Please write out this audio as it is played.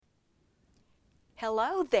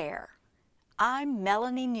Hello there. I'm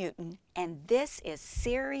Melanie Newton, and this is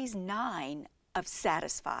Series 9 of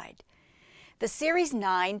Satisfied. The Series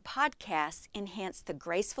 9 podcasts enhance the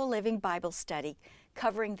Graceful Living Bible study,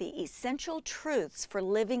 covering the essential truths for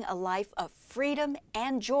living a life of freedom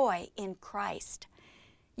and joy in Christ.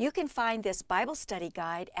 You can find this Bible study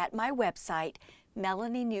guide at my website,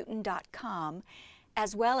 melanienewton.com,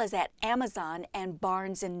 as well as at Amazon and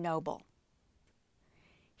Barnes & Noble.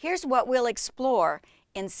 Here's what we'll explore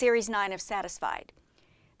in Series 9 of Satisfied.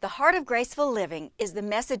 The heart of graceful living is the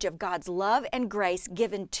message of God's love and grace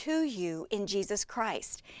given to you in Jesus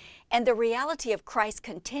Christ, and the reality of Christ's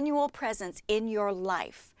continual presence in your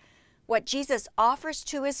life. What Jesus offers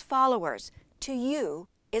to His followers, to you,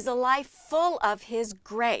 is a life full of His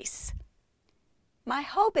grace. My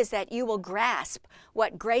hope is that you will grasp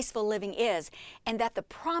what graceful living is, and that the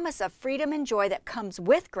promise of freedom and joy that comes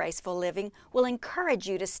with graceful living will encourage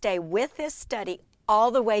you to stay with this study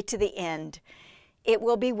all the way to the end. It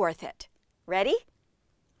will be worth it. Ready?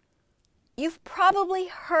 You've probably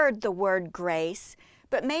heard the word grace,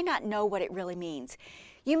 but may not know what it really means.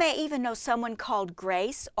 You may even know someone called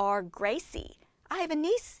Grace or Gracie. I have a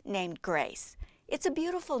niece named Grace. It's a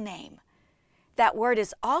beautiful name. That word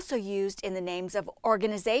is also used in the names of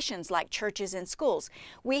organizations like churches and schools.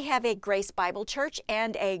 We have a Grace Bible Church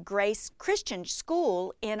and a Grace Christian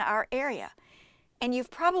School in our area. And you've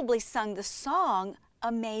probably sung the song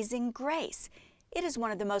Amazing Grace. It is one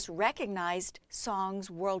of the most recognized songs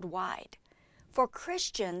worldwide. For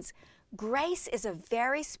Christians, grace is a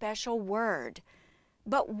very special word.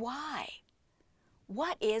 But why?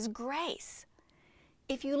 What is grace?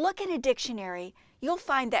 If you look in a dictionary, you'll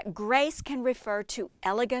find that grace can refer to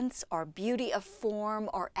elegance or beauty of form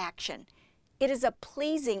or action. It is a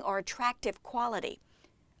pleasing or attractive quality.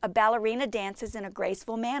 A ballerina dances in a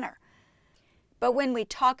graceful manner. But when we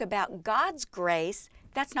talk about God's grace,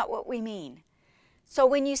 that's not what we mean. So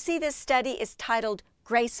when you see this study is titled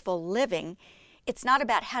Graceful Living, it's not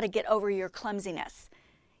about how to get over your clumsiness.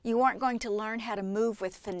 You aren't going to learn how to move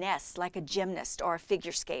with finesse like a gymnast or a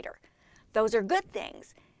figure skater. Those are good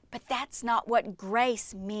things, but that's not what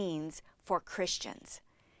grace means for Christians.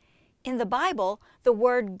 In the Bible, the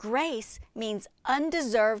word grace means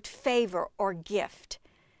undeserved favor or gift.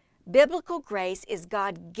 Biblical grace is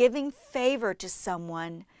God giving favor to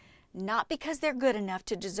someone, not because they're good enough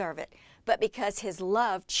to deserve it, but because His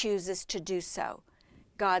love chooses to do so.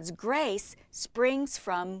 God's grace springs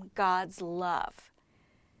from God's love.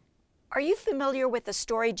 Are you familiar with the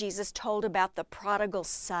story Jesus told about the prodigal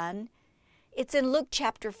son? It's in Luke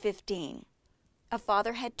chapter 15. A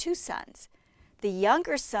father had two sons. The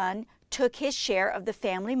younger son took his share of the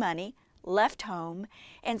family money, left home,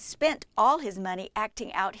 and spent all his money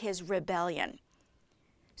acting out his rebellion.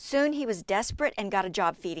 Soon he was desperate and got a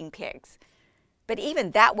job feeding pigs. But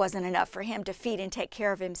even that wasn't enough for him to feed and take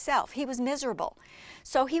care of himself. He was miserable.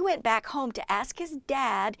 So he went back home to ask his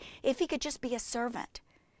dad if he could just be a servant.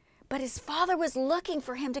 But his father was looking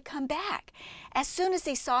for him to come back. As soon as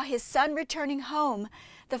he saw his son returning home,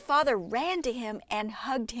 the father ran to him and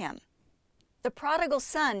hugged him. The prodigal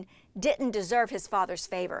son didn't deserve his father's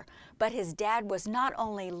favor, but his dad was not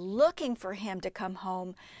only looking for him to come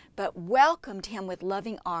home, but welcomed him with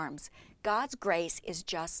loving arms. God's grace is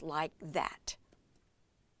just like that.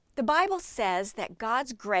 The Bible says that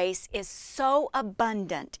God's grace is so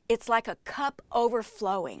abundant, it's like a cup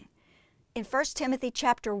overflowing. In 1 Timothy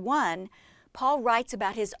chapter 1, Paul writes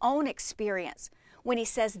about his own experience when he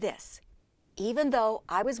says this, "Even though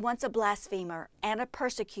I was once a blasphemer and a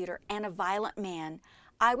persecutor and a violent man,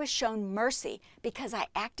 I was shown mercy because I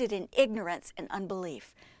acted in ignorance and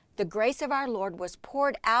unbelief. The grace of our Lord was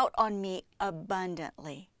poured out on me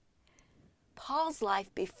abundantly." Paul's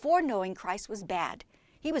life before knowing Christ was bad.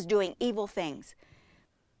 He was doing evil things.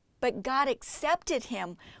 But God accepted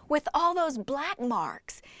him with all those black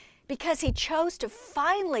marks, because he chose to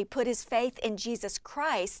finally put his faith in Jesus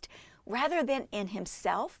Christ rather than in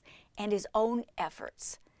himself and his own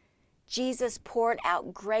efforts. Jesus poured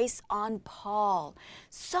out grace on Paul,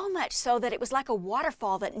 so much so that it was like a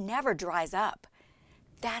waterfall that never dries up.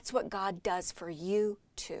 That's what God does for you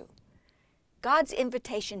too. God's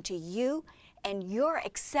invitation to you and your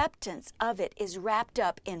acceptance of it is wrapped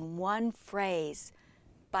up in one phrase: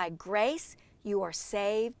 by grace you are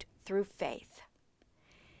saved through faith.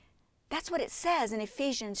 That's what it says in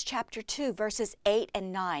Ephesians chapter 2, verses 8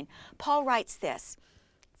 and 9. Paul writes this,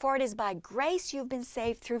 "For it is by grace you've been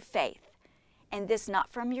saved through faith, and this not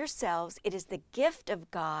from yourselves, it is the gift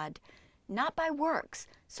of God, not by works,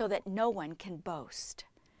 so that no one can boast."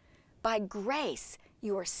 By grace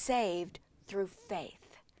you are saved through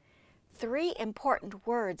faith. 3 important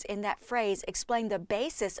words in that phrase explain the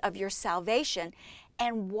basis of your salvation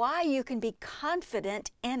and why you can be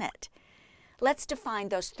confident in it. Let's define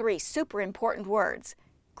those 3 super important words: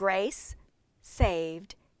 grace,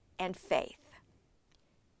 saved, and faith.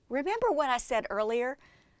 Remember what I said earlier?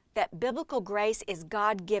 That biblical grace is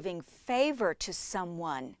God giving favor to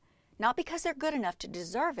someone, not because they're good enough to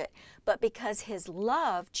deserve it, but because His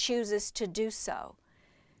love chooses to do so.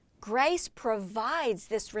 Grace provides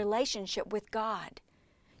this relationship with God.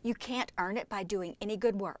 You can't earn it by doing any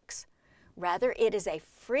good works. Rather, it is a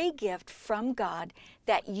free gift from God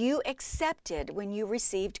that you accepted when you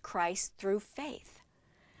received Christ through faith.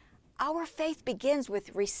 Our faith begins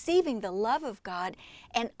with receiving the love of God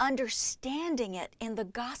and understanding it in the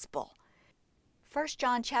gospel. 1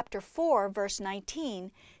 John chapter 4, verse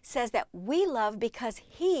 19 says that we love because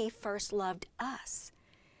He first loved us.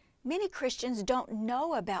 Many Christians don't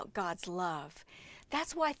know about God's love.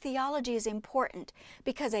 That's why theology is important,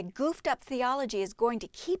 because a goofed up theology is going to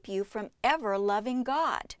keep you from ever loving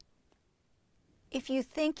God. If you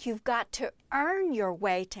think you've got to earn your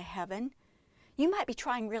way to heaven, you might be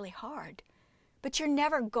trying really hard, but you're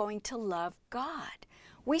never going to love God.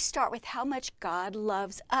 We start with how much God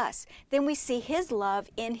loves us. Then we see His love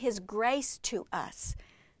in His grace to us.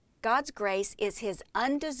 God's grace is His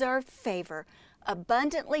undeserved favor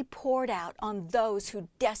abundantly poured out on those who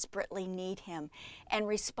desperately need Him and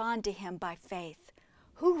respond to Him by faith.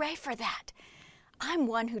 Hooray for that! I'm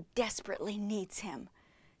one who desperately needs Him.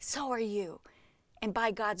 So are you. And by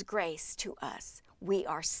God's grace to us, we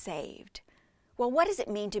are saved. Well, what does it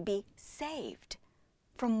mean to be saved?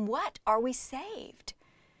 From what are we saved?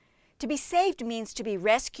 To be saved means to be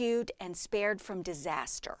rescued and spared from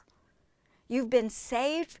disaster. You've been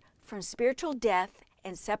saved from spiritual death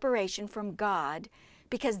and separation from God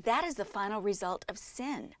because that is the final result of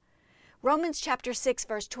sin. Romans chapter 6,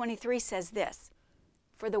 verse 23 says this: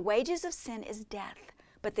 "For the wages of sin is death,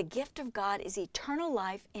 but the gift of God is eternal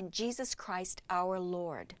life in Jesus Christ our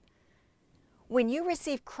Lord." When you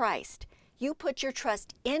receive Christ, you put your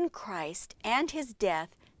trust in Christ and His death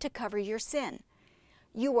to cover your sin.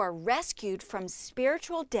 You are rescued from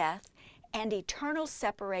spiritual death and eternal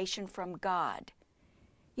separation from God.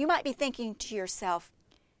 You might be thinking to yourself,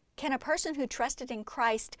 can a person who trusted in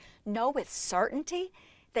Christ know with certainty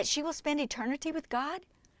that she will spend eternity with God?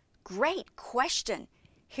 Great question.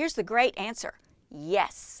 Here's the great answer.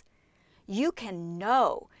 Yes. You can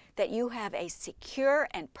know that you have a secure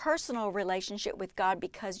and personal relationship with God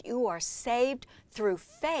because you are saved through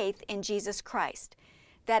faith in Jesus Christ.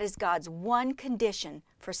 That is God's one condition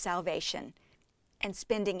for salvation and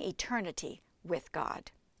spending eternity with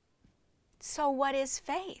God. So what is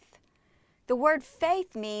faith? The word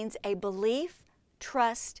faith means a belief,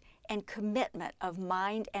 trust, and commitment of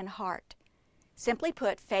mind and heart. Simply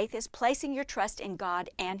put, faith is placing your trust in God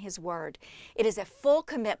and His Word. It is a full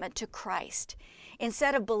commitment to Christ.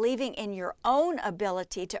 Instead of believing in your own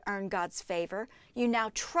ability to earn God's favor, you now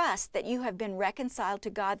trust that you have been reconciled to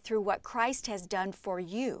God through what Christ has done for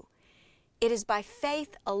you. It is by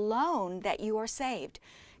faith alone that you are saved.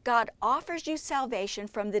 God offers you salvation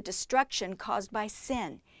from the destruction caused by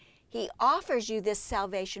sin. He offers you this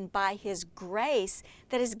salvation by His grace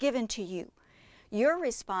that is given to you. Your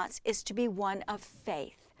response is to be one of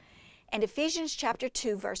faith. And Ephesians chapter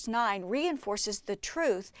 2, verse 9 reinforces the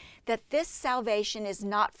truth that this salvation is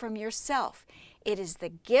not from yourself. It is the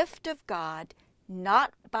gift of God,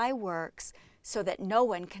 not by works, so that no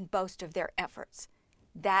one can boast of their efforts.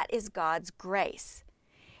 That is God's grace.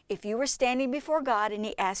 If you were standing before God and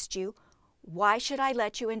He asked you, "Why should I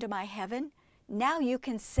let you into my heaven?" Now you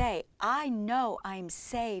can say, "I know I'm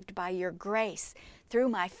saved by your grace through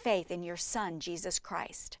my faith in your Son, Jesus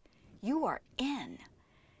Christ." You are in.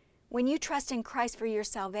 When you trust in Christ for your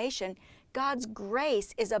salvation, God's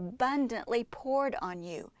grace is abundantly poured on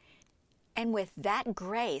you. And with that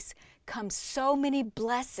grace comes so many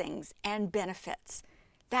blessings and benefits.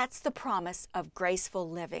 That's the promise of graceful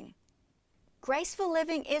living. Graceful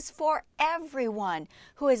living is for everyone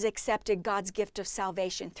who has accepted God's gift of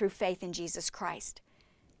salvation through faith in Jesus Christ.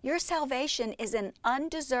 Your salvation is an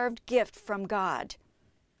undeserved gift from God.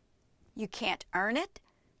 You can't earn it.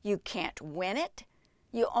 You can't win it.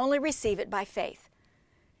 You only receive it by faith.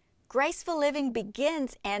 Graceful living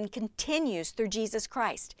begins and continues through Jesus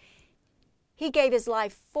Christ. He gave His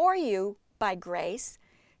life for you by grace,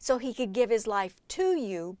 so He could give His life to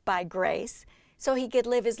you by grace, so He could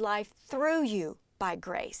live His life through you by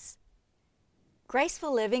grace.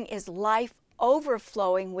 Graceful living is life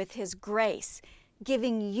overflowing with His grace,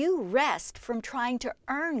 giving you rest from trying to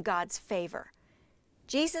earn God's favor.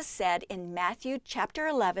 Jesus said in Matthew chapter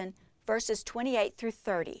 11, verses 28 through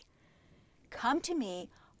 30, "Come to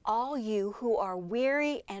me, all you who are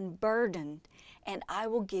weary and burdened, and I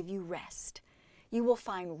will give you rest. You will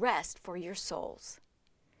find rest for your souls."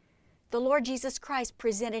 The Lord Jesus Christ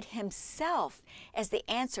presented himself as the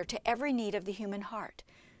answer to every need of the human heart.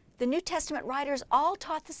 The New Testament writers all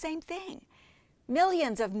taught the same thing.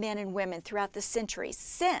 Millions of men and women throughout the centuries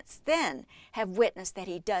since then have witnessed that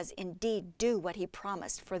he does indeed do what he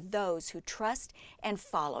promised for those who trust and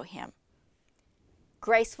follow him.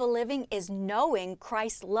 Graceful living is knowing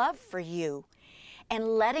Christ's love for you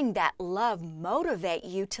and letting that love motivate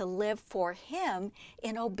you to live for him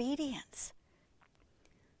in obedience.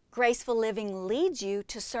 Graceful living leads you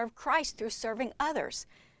to serve Christ through serving others.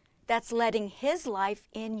 That's letting his life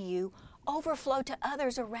in you overflow to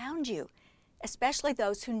others around you, especially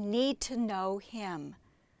those who need to know him.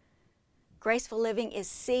 Graceful living is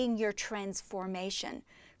seeing your transformation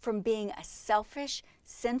from being a selfish,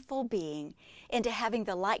 sinful being into having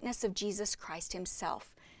the likeness of Jesus Christ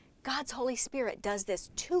himself. God's Holy Spirit does this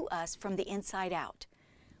to us from the inside out.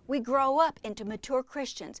 We grow up into mature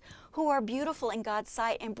Christians who are beautiful in God's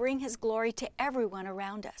sight and bring his glory to everyone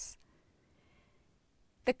around us.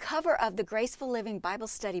 The cover of the Graceful Living Bible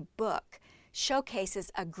Study book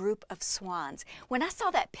showcases a group of swans. When I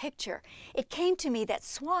saw that picture, it came to me that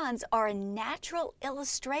swans are a natural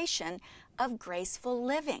illustration of graceful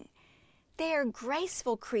living. They are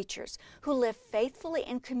graceful creatures who live faithfully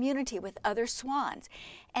in community with other swans,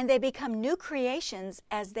 and they become new creations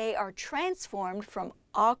as they are transformed from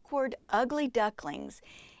awkward, ugly ducklings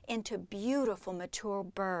into beautiful, mature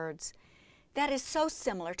birds. That is so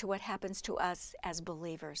similar to what happens to us as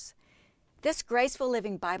believers. This Graceful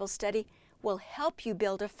Living Bible Study will help you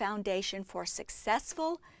build a foundation for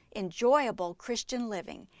successful, enjoyable Christian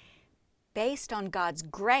living based on God's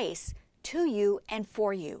grace to you and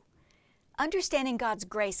for you. Understanding God's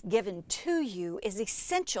grace given to you is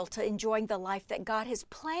essential to enjoying the life that God has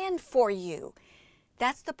planned for you.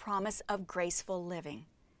 That's the promise of graceful living.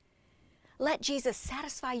 Let Jesus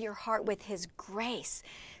satisfy your heart with his grace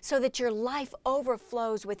so that your life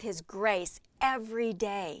overflows with his grace every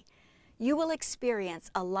day. You will experience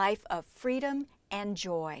a life of freedom and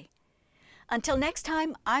joy. Until next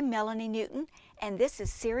time, I'm Melanie Newton, and this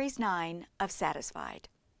is Series 9 of Satisfied.